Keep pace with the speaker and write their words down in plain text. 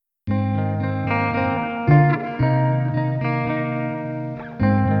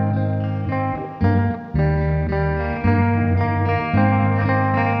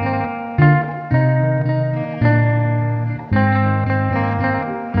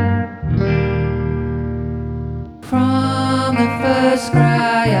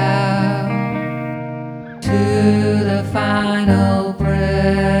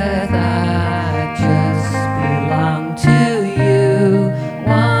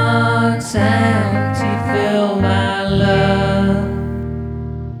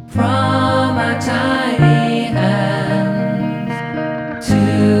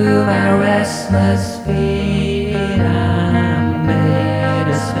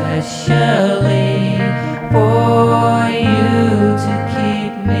especially for you to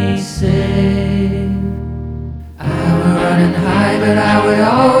keep me safe. I would run and hide, but I would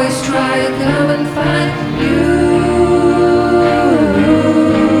always try to come and find you.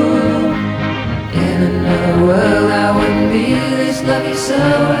 In another world I wouldn't be this lucky, so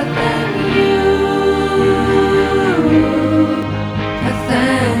I thank you. I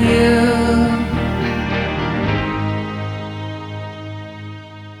thank you.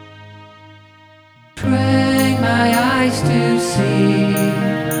 Train my eyes to see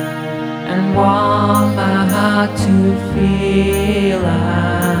and want my heart to feel I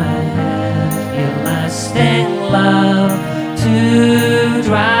have your lasting love to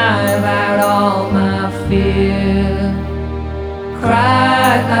drive out all my fear.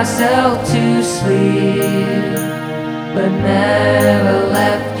 Cried myself to sleep, but never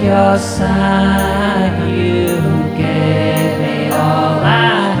left your side. You gave me all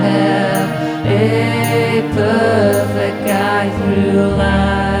I have, a perfect guide through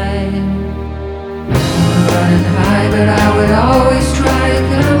life. Run and hide, but I would always try to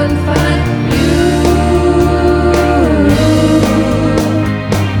come and find you.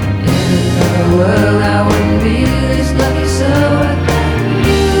 In another world I wouldn't be this lucky, so I thank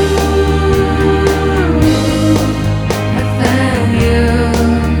you. I thank you.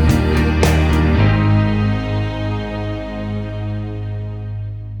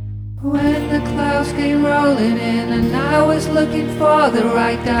 When the clouds came rolling in and I was looking for the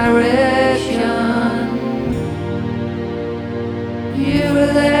right direction, you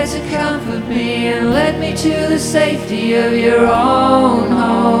were there to comfort me and led me to the safety of your own